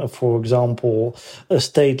in, for example, a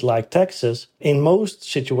state like Texas, in most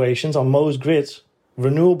situations, on most grids,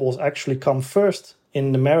 renewables actually come first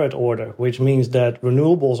in the merit order, which means that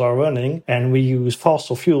renewables are running and we use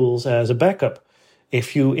fossil fuels as a backup.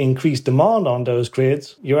 If you increase demand on those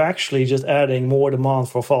grids, you're actually just adding more demand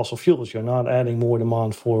for fossil fuels. You're not adding more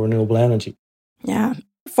demand for renewable energy. Yeah.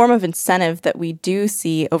 A form of incentive that we do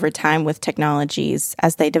see over time with technologies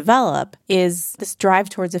as they develop is this drive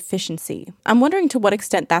towards efficiency. I'm wondering to what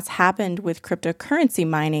extent that's happened with cryptocurrency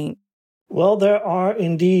mining. Well, there are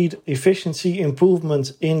indeed efficiency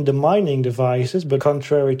improvements in the mining devices, but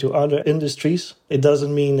contrary to other industries, it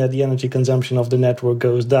doesn't mean that the energy consumption of the network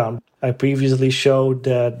goes down. I previously showed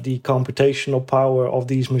that the computational power of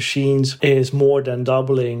these machines is more than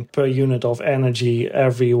doubling per unit of energy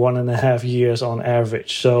every 1.5 years on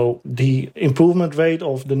average. So the improvement rate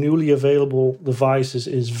of the newly available devices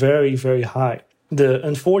is very, very high. The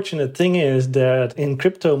unfortunate thing is that in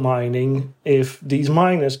crypto mining, if these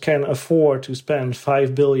miners can afford to spend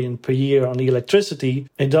 $5 billion per year on the electricity,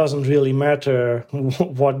 it doesn't really matter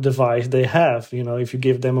what device they have. You know, if you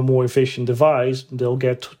give them a more efficient device, they'll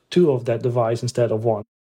get two of that device instead of one.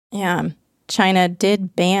 Yeah. China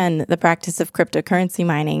did ban the practice of cryptocurrency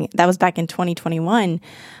mining. That was back in 2021.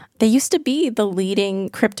 They used to be the leading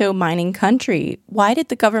crypto mining country. Why did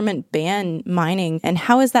the government ban mining, and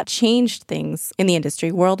how has that changed things in the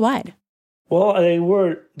industry worldwide? Well, they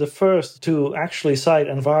were the first to actually cite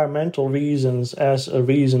environmental reasons as a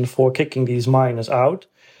reason for kicking these miners out,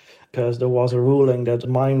 because there was a ruling that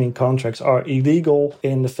mining contracts are illegal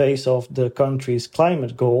in the face of the country's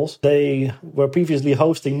climate goals. They were previously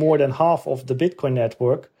hosting more than half of the Bitcoin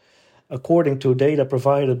network. According to data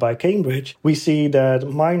provided by Cambridge, we see that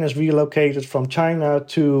miners relocated from China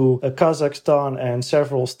to Kazakhstan and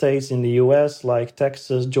several states in the US like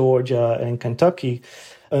Texas, Georgia, and Kentucky.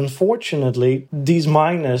 Unfortunately, these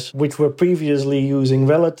miners, which were previously using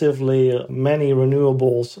relatively many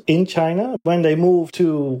renewables in China, when they moved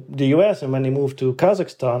to the US and when they moved to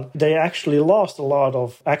Kazakhstan, they actually lost a lot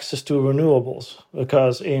of access to renewables,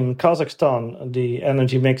 because in Kazakhstan, the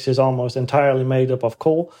energy mix is almost entirely made up of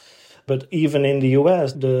coal. But even in the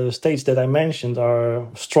US, the states that I mentioned are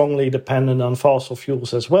strongly dependent on fossil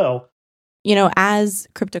fuels as well. You know, as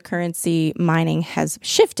cryptocurrency mining has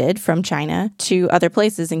shifted from China to other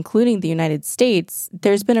places, including the United States,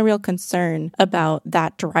 there's been a real concern about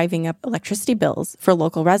that driving up electricity bills for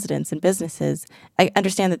local residents and businesses. I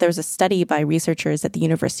understand that there was a study by researchers at the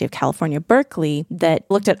University of California, Berkeley, that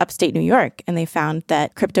looked at upstate New York, and they found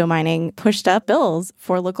that crypto mining pushed up bills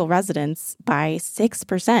for local residents by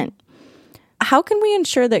 6%. How can we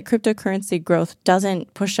ensure that cryptocurrency growth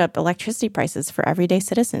doesn't push up electricity prices for everyday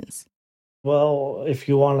citizens? Well, if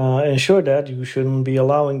you want to ensure that, you shouldn't be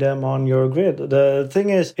allowing them on your grid. The thing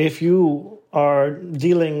is, if you are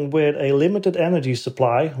dealing with a limited energy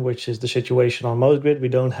supply, which is the situation on most grid, we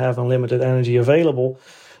don't have unlimited energy available,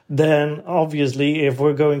 then obviously if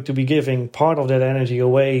we're going to be giving part of that energy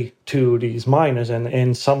away to these miners, and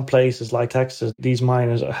in some places like Texas, these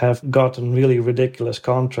miners have gotten really ridiculous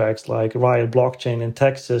contracts, like Riot Blockchain in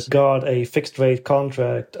Texas got a fixed rate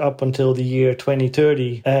contract up until the year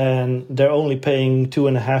 2030, and they're only paying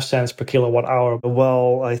 2.5 cents per kilowatt hour.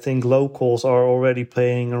 Well, I think locals are already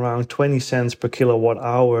paying around 20 cents per kilowatt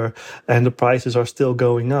hour, and the prices are still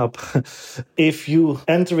going up. If you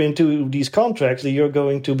enter into these contracts, you're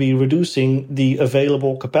going to be reducing the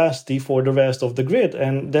available capacity for the rest of the grid,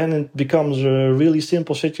 and then it becomes a really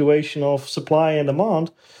simple situation of supply and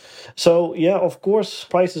demand. So, yeah, of course,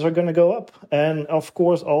 prices are going to go up. And of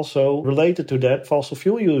course, also related to that, fossil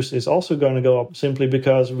fuel use is also going to go up, simply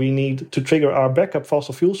because we need to trigger our backup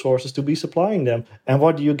fossil fuel sources to be supplying them. And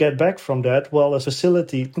what do you get back from that? Well, a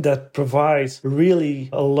facility that provides really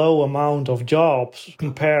a low amount of jobs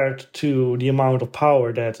compared to the amount of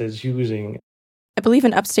power that it's using. I believe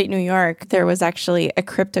in upstate New York, there was actually a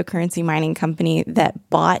cryptocurrency mining company that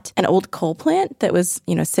bought an old coal plant that was,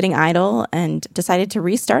 sitting idle and decided to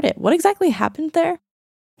restart it. What exactly happened there?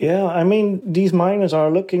 Yeah, I mean, these miners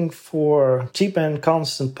are looking for cheap and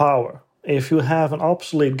constant power. If you have an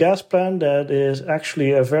obsolete gas plant, that is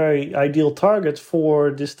actually a very ideal target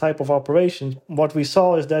for this type of operation. What we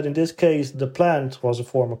saw is that in this case, the plant was a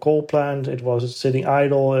former coal plant. It was sitting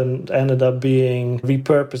idle and ended up being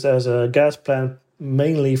repurposed as a gas plant,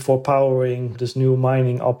 mainly for powering this new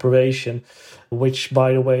mining operation, which,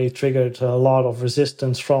 by the way, triggered a lot of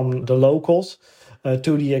resistance from the locals.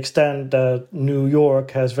 To the extent that New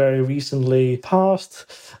York has very recently passed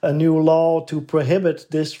a new law to prohibit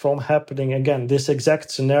this from happening again. This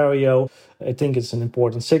exact scenario, I think it's an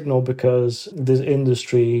important signal, because this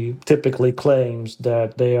industry typically claims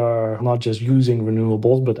that they are not just using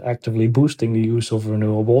renewables, but actively boosting the use of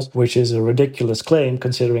renewables, which is a ridiculous claim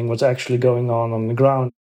considering what's actually going on the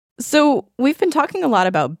ground. So we've been talking a lot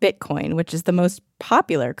about Bitcoin, which is the most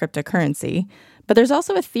popular cryptocurrency. But there's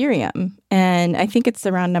also Ethereum, and I think it's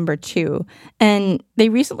around number 2. And they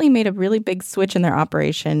recently made a really big switch in their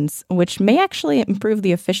operations, which may actually improve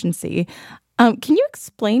the efficiency. Can you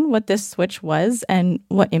explain what this switch was and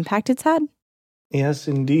what impact it's had? Yes,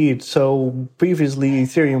 indeed. So previously,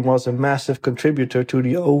 Ethereum was a massive contributor to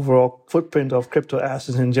the overall footprint of crypto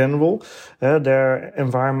assets in general. Their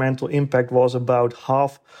environmental impact was about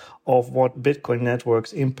half of what Bitcoin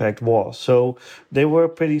network's impact was. So they were a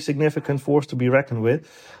pretty significant force to be reckoned with.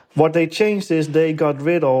 What they changed is they got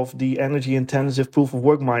rid of the energy-intensive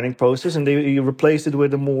proof-of-work mining process, and they replaced it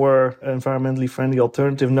with a more environmentally friendly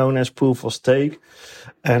alternative known as proof-of-stake.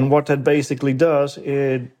 And what that basically does,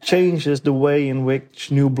 it changes the way in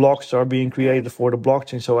which new blocks are being created for the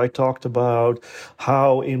blockchain. So I talked about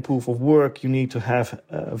how in proof-of-work you need to have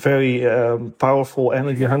very powerful,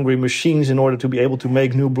 energy-hungry machines in order to be able to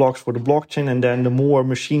make new blocks for the blockchain. And then the more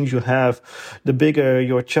machines you have, the bigger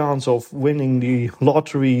your chance of winning the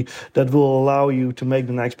lottery technology that will allow you to make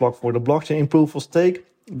the next block for the blockchain in proof of stake,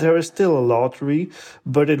 there is still a lottery,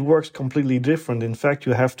 but it works completely different. In fact,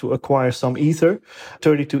 you have to acquire some Ether,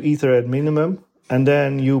 32 Ether at minimum, and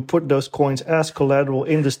then you put those coins as collateral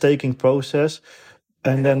in the staking process.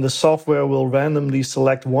 And then the software will randomly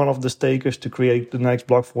select one of the stakers to create the next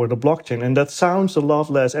block for the blockchain. And that sounds a lot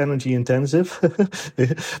less energy intensive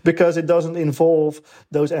because it doesn't involve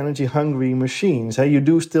those energy hungry machines. You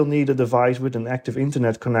do still need a device with an active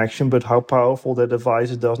internet connection, but how powerful that device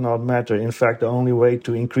is does not matter. In fact, the only way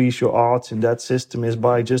to increase your odds in that system is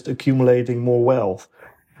by just accumulating more wealth,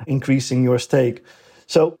 increasing your stake.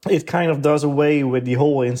 So it kind of does away with the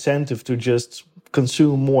whole incentive to just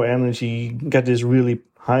consume more energy, get this really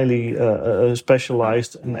highly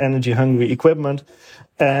specialized and energy-hungry equipment.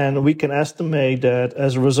 And we can estimate that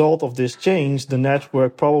as a result of this change, the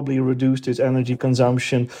network probably reduced its energy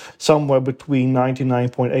consumption somewhere between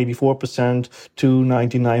 99.84% to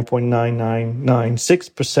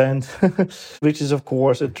 99.9996%, which is, of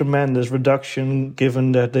course, a tremendous reduction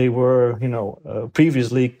given that they were,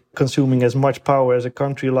 previously consuming as much power as a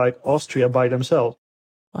country like Austria by themselves.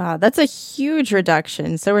 Wow, that's a huge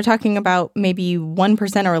reduction. So we're talking about maybe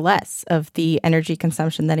 1% or less of the energy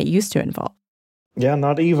consumption that it used to involve. Yeah,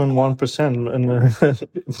 not even 1%, and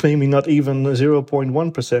maybe not even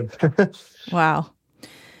 0.1%. Wow.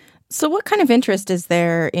 So what kind of interest is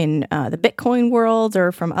there in the Bitcoin world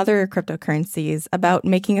or from other cryptocurrencies about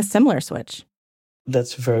making a similar switch?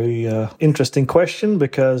 That's a very interesting question,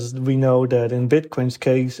 because we know that in Bitcoin's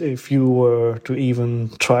case, if you were to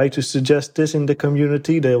even try to suggest this in the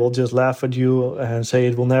community, they will just laugh at you and say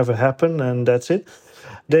it will never happen, and that's it.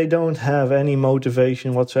 They don't have any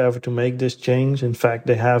motivation whatsoever to make this change. In fact,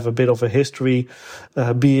 they have a bit of a history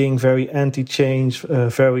being very anti-change,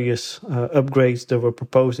 various upgrades that were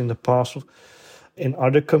proposed in the past. In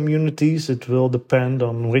other communities, it will depend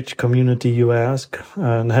on which community you ask,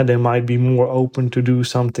 and they might be more open to do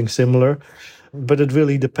something similar. But it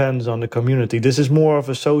really depends on the community. This is more of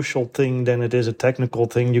a social thing than it is a technical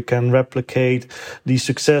thing. You can replicate the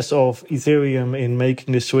success of Ethereum in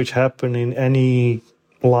making the switch happen in any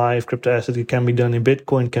live crypto asset. It can be done in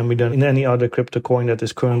Bitcoin, can be done in any other crypto coin that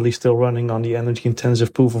is currently still running on the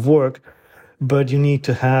energy-intensive proof of work. But you need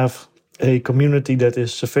to have a community that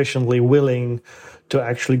is sufficiently willing to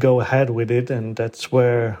actually go ahead with it, and that's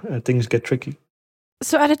where things get tricky.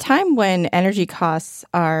 So at a time when energy costs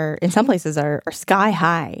are, in some places, are sky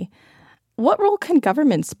high, what role can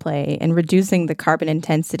governments play in reducing the carbon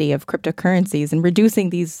intensity of cryptocurrencies and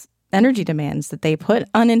reducing these energy demands that they put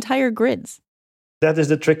on entire grids? That is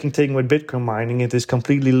the tricky thing with Bitcoin mining. It is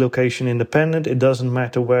completely location independent. It doesn't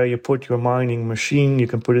matter where you put your mining machine. You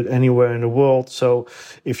can put it anywhere in the world. So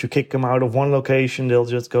if you kick them out of one location, they'll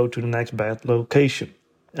just go to the next bad location.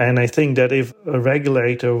 And I think that if a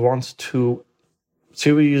regulator wants to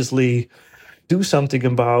seriously do something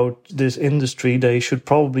about this industry, they should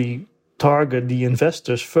probably target the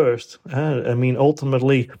investors first.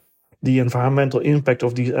 Ultimately, the environmental impact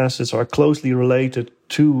of these assets are closely related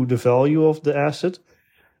to the value of the asset.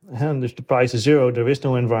 And if the price is zero, there is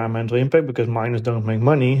no environmental impact because miners don't make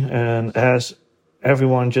money. And as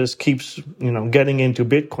everyone just keeps, getting into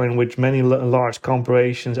Bitcoin, with many large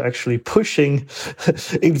corporations actually pushing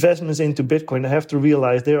investments into Bitcoin, they have to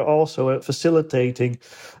realize they're also facilitating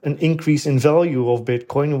an increase in value of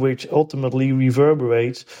Bitcoin, which ultimately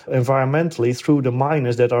reverberates environmentally through the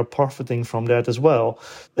miners that are profiting from that as well.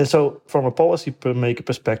 And so from a policy maker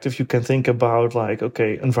perspective, you can think about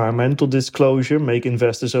environmental disclosure, make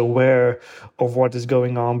investors aware of what is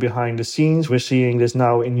going on behind the scenes. We're seeing this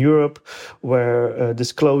now in Europe, where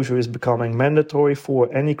disclosure is becoming mandatory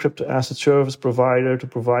for any crypto asset service provider to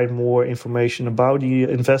provide more information about the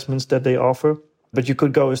investments that they offer. But you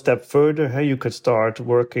could go a step further. You could start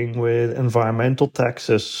working with environmental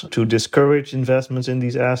taxes to discourage investments in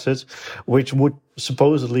these assets, which would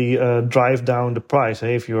supposedly drive down the price.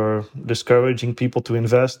 If you're discouraging people to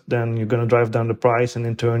invest, then you're going to drive down the price and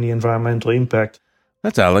in turn the environmental impact.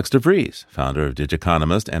 That's Alex de Vries, founder of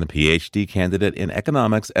Digiconomist and a PhD candidate in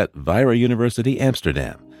economics at Vira University,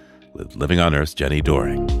 Amsterdam, with Living on Earth's Jenny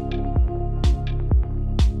Doering.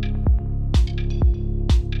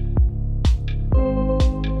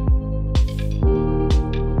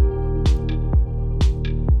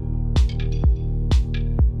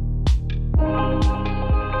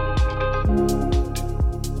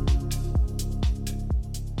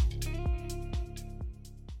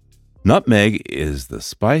 Nutmeg is the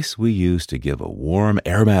spice we use to give a warm,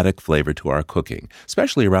 aromatic flavor to our cooking,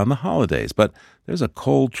 especially around the holidays, but there's a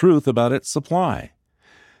cold truth about its supply.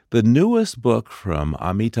 The newest book from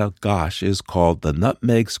Amita Ghosh is called The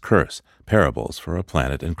Nutmeg's Curse, Parables for a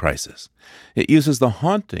Planet in Crisis. It uses the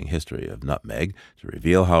haunting history of nutmeg to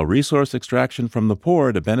reveal how resource extraction from the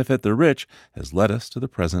poor to benefit the rich has led us to the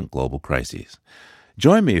present global crises.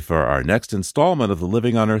 Join me for our next installment of the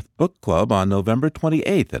Living on Earth Book Club on November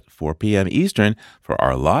 28th at 4 p.m. Eastern for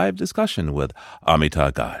our live discussion with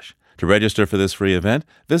Amita Ghosh. To register for this free event,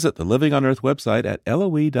 visit the Living on Earth website at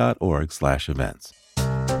loe.org/events.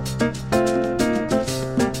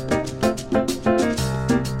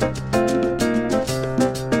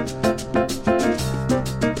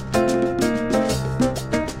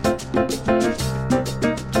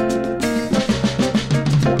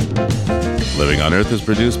 Living on Earth is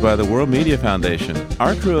produced by the World Media Foundation.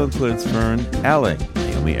 Our crew includes Fern Alling,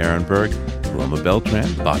 Naomi Ehrenberg, Roma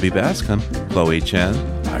Beltran, Bobby Bascom, Chloe Chen,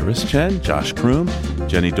 Iris Chen, Josh Kroom,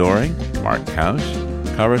 Jenny Doring, Mark Kausch,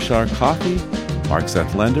 Karashar Coffey, Mark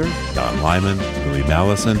Seth Lender, Don Lyman, Louis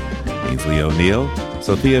Mallison, Ainsley O'Neill,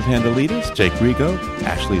 Sophia Pandelides, Jake Rigo,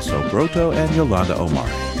 Ashley Sobroto, and Yolanda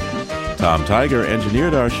Omari. Tom Tiger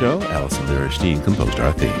engineered our show. Allison Lierstein composed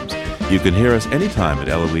our themes. You can hear us anytime at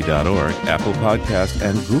LOE.org, Apple Podcasts,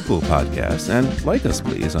 and Google Podcasts. And like us,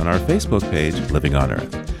 please, on our Facebook page, Living on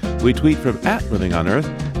Earth. We tweet from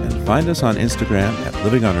 @LivingOnEarth and find us on Instagram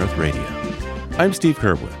 @LivingOnEarthRadio. I'm Steve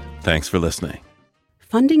Kerwood. Thanks for listening.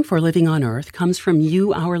 Funding for Living on Earth comes from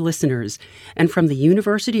you, our listeners, and from the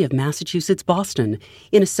University of Massachusetts, Boston,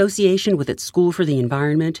 in association with its School for the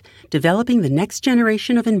Environment, developing the next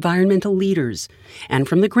generation of environmental leaders, and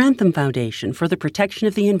from the Grantham Foundation for the Protection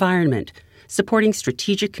of the Environment, supporting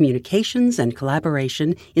strategic communications and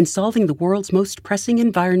collaboration in solving the world's most pressing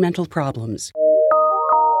environmental problems.